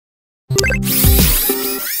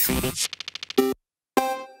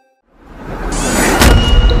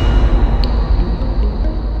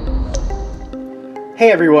Hey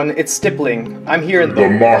everyone, it's Stippling. I'm here in the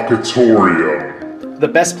Mocitorium, the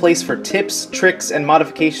best place for tips, tricks, and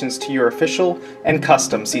modifications to your official and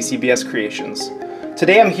custom CCBS creations.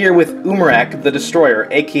 Today I'm here with Umarak the Destroyer,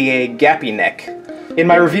 aka Gappy Neck. In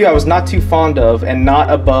my review I was not too fond of and not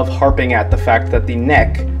above harping at the fact that the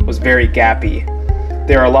neck was very gappy.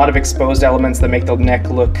 There are a lot of exposed elements that make the neck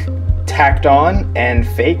look tacked on and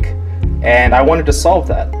fake, and I wanted to solve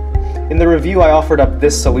that. In the review I offered up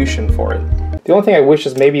this solution for it. The only thing I wish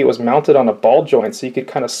is maybe it was mounted on a ball joint so you could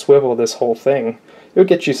kind of swivel this whole thing. It would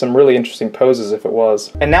get you some really interesting poses if it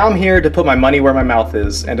was. And now I'm here to put my money where my mouth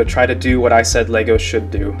is and to try to do what I said LEGO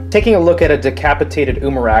should do. Taking a look at a decapitated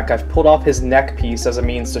Umarak, I've pulled off his neck piece as a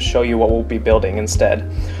means to show you what we'll be building instead.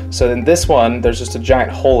 So in this one, there's just a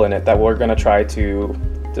giant hole in it that we're going to try to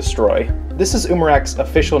destroy. This is Umarak's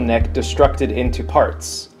official neck destructed into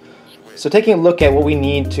parts. So taking a look at what we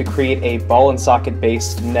need to create a ball and socket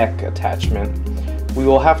based neck attachment, we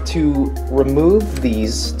will have to remove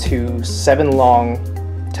these 7 long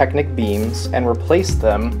Technic beams and replace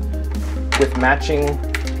them with matching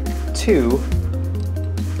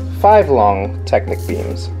 5 long Technic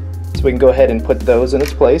beams. So we can go ahead and put those in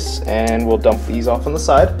its place, and we'll dump these off on the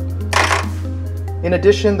side. In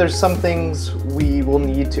addition, there's some things we will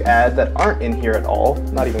need to add that aren't in here at all,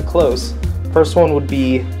 not even close. First one would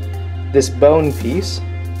be this bone piece,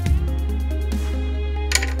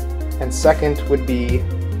 and second would be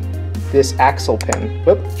this axle pin.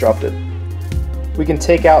 Whoop, dropped it. We can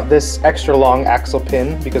take out this extra long axle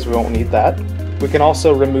pin because we won't need that. We can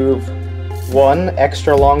also remove 1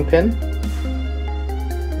 extra long pin,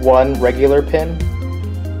 1 regular pin,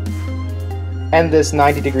 and this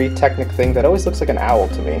 90-degree Technic thing that always looks like an owl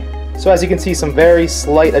to me. So as you can see, some very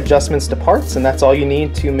slight adjustments to parts, and that's all you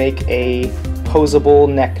need to make a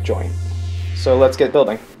posable neck joint. So let's get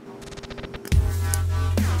building.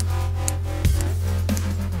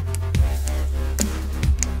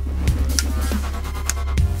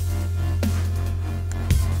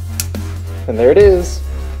 And there it is.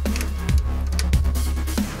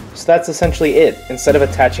 So that's essentially it. Instead of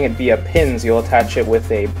attaching it via pins, you'll attach it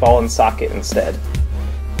with a ball and socket instead.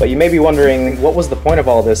 But you may be wondering, what was the point of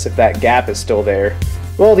all this if that gap is still there?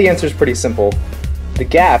 Well, the answer is pretty simple. The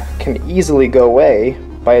gap can easily go away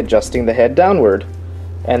by adjusting the head downward,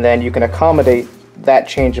 and then you can accommodate that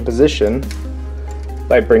change in position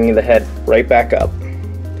by bringing the head right back up.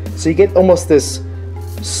 So you get almost this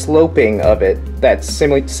sloping of it that's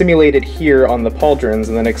simulated here on the pauldrons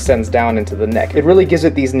and then extends down into the neck. It really gives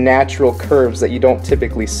it these natural curves that you don't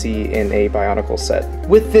typically see in a Bionicle set.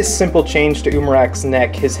 With this simple change to Umarak's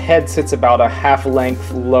neck, his head sits about a half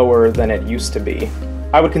length lower than it used to be.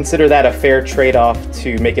 I would consider that a fair trade-off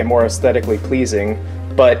to make it more aesthetically pleasing,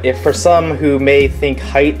 but if for some who may think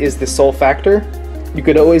height is the sole factor, you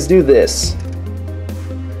could always do this.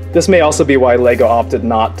 This may also be why LEGO opted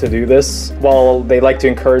not to do this. While they like to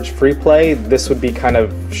encourage free play, this would be kind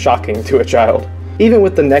of shocking to a child. Even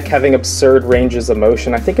with the neck having absurd ranges of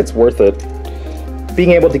motion, I think it's worth it.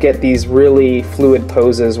 Being able to get these really fluid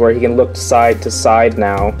poses where he can look side to side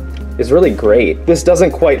now is really great. This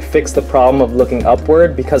doesn't quite fix the problem of looking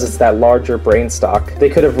upward because it's that larger brain stock. They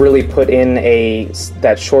could have really put in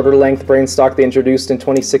that shorter length brain stock they introduced in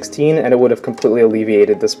 2016 and it would have completely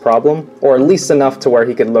alleviated this problem, or at least enough to where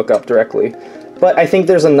he could look up directly. But I think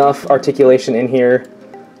there's enough articulation in here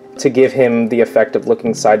to give him the effect of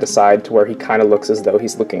looking side to side to where he kind of looks as though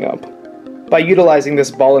he's looking up. By utilizing this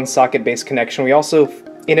ball and socket based connection, we also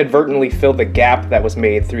inadvertently fill the gap that was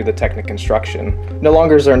made through the Technic construction. No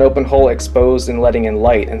longer is there an open hole exposed and letting in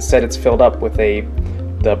light, instead it's filled up with the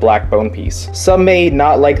black bone piece. Some may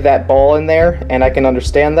not like that ball in there, and I can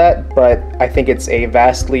understand that, but I think it's a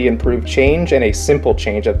vastly improved change, and a simple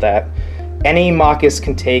change at that. Any Machist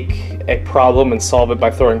can take a problem and solve it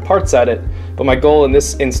by throwing parts at it, but my goal in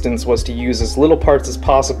this instance was to use as little parts as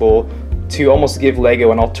possible to almost give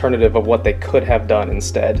LEGO an alternative of what they could have done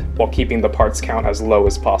instead, while keeping the parts count as low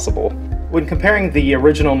as possible. When comparing the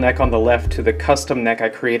original neck on the left to the custom neck I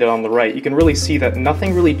created on the right, you can really see that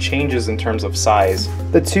nothing really changes in terms of size.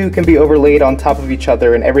 The two can be overlaid on top of each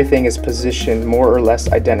other and everything is positioned more or less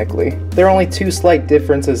identically. There are only 2 slight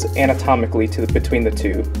differences anatomically between the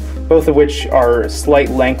two, both of which are slight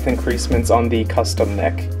length increasements on the custom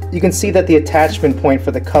neck. You can see that the attachment point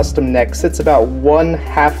for the custom neck sits about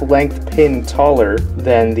 1/2 length pin taller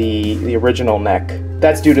than the original neck.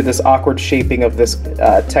 That's due to this awkward shaping of this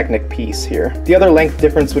Technic piece here. The other length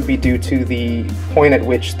difference would be due to the point at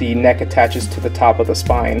which the neck attaches to the top of the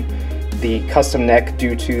spine. The custom neck,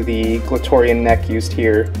 due to the Mocitorium neck used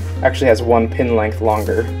here, actually has 1 pin length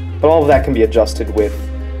longer. But all of that can be adjusted with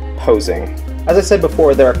posing. As I said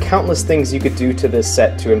before, there are countless things you could do to this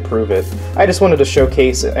set to improve it. I just wanted to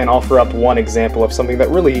showcase and offer up one example of something that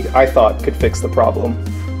really, I thought, could fix the problem.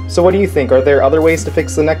 So what do you think? Are there other ways to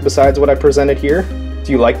fix the neck besides what I presented here?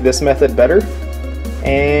 Do you like this method better?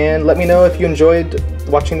 And let me know if you enjoyed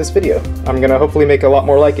watching this video. I'm gonna hopefully make a lot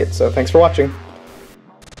more like it, so thanks for watching.